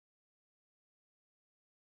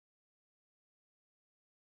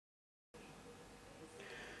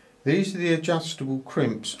These are the adjustable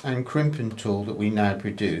crimps and crimping tool that we now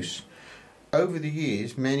produce. Over the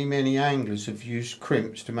years, many anglers have used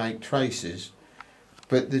crimps to make traces,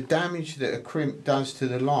 but the damage that a crimp does to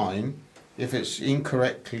the line, if it's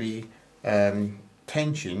incorrectly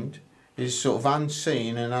tensioned, is sort of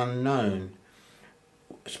unseen and unknown.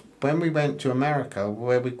 When we went to America,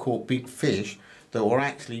 where we caught big fish that were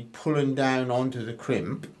actually pulling down onto the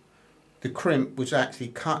crimp was actually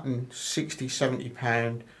cutting 60-70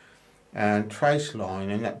 pound trace line,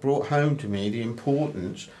 and that brought home to me the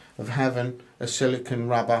importance of having a silicone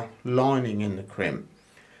rubber lining in the crimp.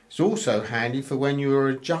 It's also handy for when you are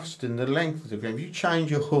adjusting the length of the crimp. If you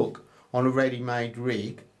change your hook on a ready-made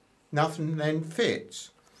rig, nothing then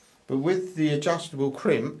fits. But with the adjustable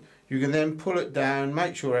crimp, you can then pull it down,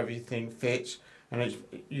 make sure everything fits, and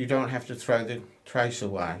you don't have to throw the trace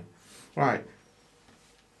away. Right.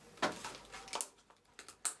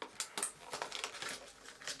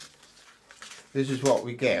 This is what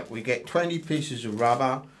we get. We get 20 pieces of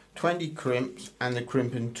rubber, 20 crimps, and the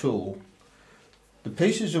crimping tool. The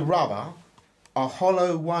pieces of rubber are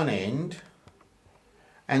hollow one end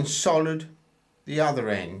and solid the other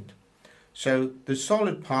end. So the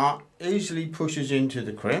solid part easily pushes into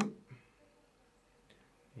the crimp.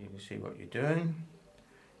 You can see what you're doing.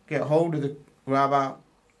 Get hold of the rubber,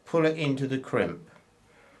 pull it into the crimp.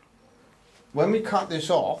 When we cut this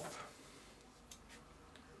off,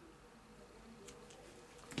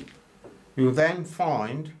 you'll then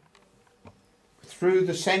find through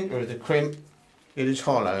the centre of the crimp it is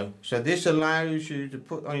hollow. So this allows you to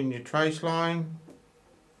put on your trace line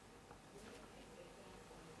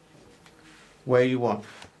where you want.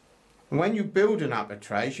 And when you're building up a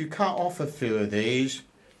trace, you cut off a few of these,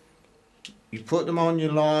 you put them on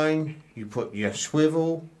your line, you put your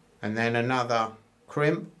swivel and then another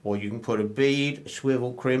crimp, or you can put a bead, a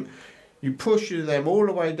swivel crimp. You push them all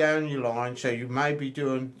the way down your line, so you may be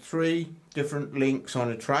doing 3 different links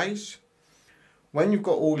on a trace. When you've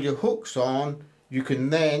got all your hooks on, you can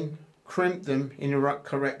then crimp them in the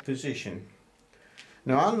correct position.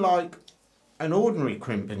 Now, unlike an ordinary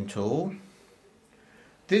crimping tool,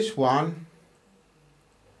 this one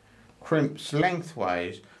crimps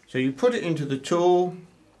lengthways. So you put it into the tool,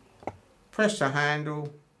 press the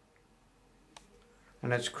handle,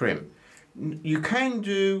 and that's crimp. You can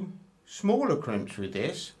do smaller crimps with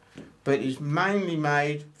this, but it's mainly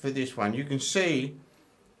made for this one. You can see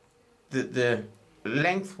that the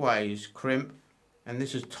lengthways crimp, and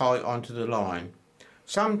this is tight onto the line.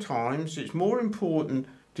 Sometimes it's more important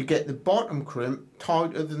to get the bottom crimp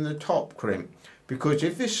tighter than the top crimp, because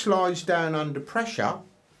if this slides down under pressure,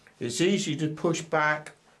 it's easy to push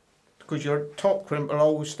back, because your top crimp will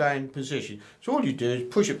always stay in position. So all you do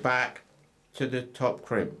is push it back to the top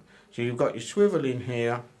crimp. So you've got your swivel in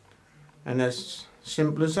here, and as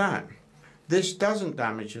simple as that. This doesn't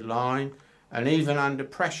damage the line, and even under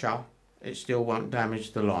pressure it still won't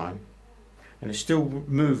damage the line, and it's still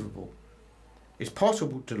movable. It's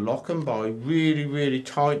possible to lock them by really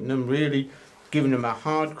tightening them, really giving them a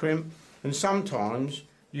hard crimp, and sometimes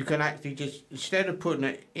you can actually just, instead of putting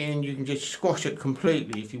it in, you can just squash it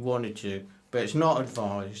completely if you wanted to, but it's not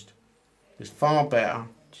advised. It's far better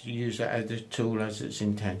to use it as a tool as it's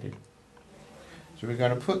intended. So we're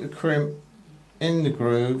going to put the crimp in the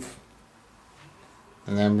groove,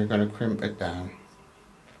 and then we're going to crimp it down.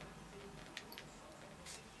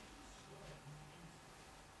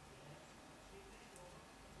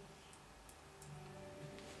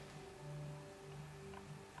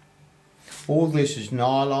 All this is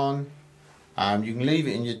nylon. You can leave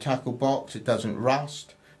it in your tackle box. It doesn't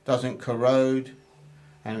rust, doesn't corrode,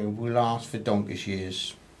 and it will last for donkey's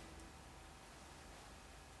years.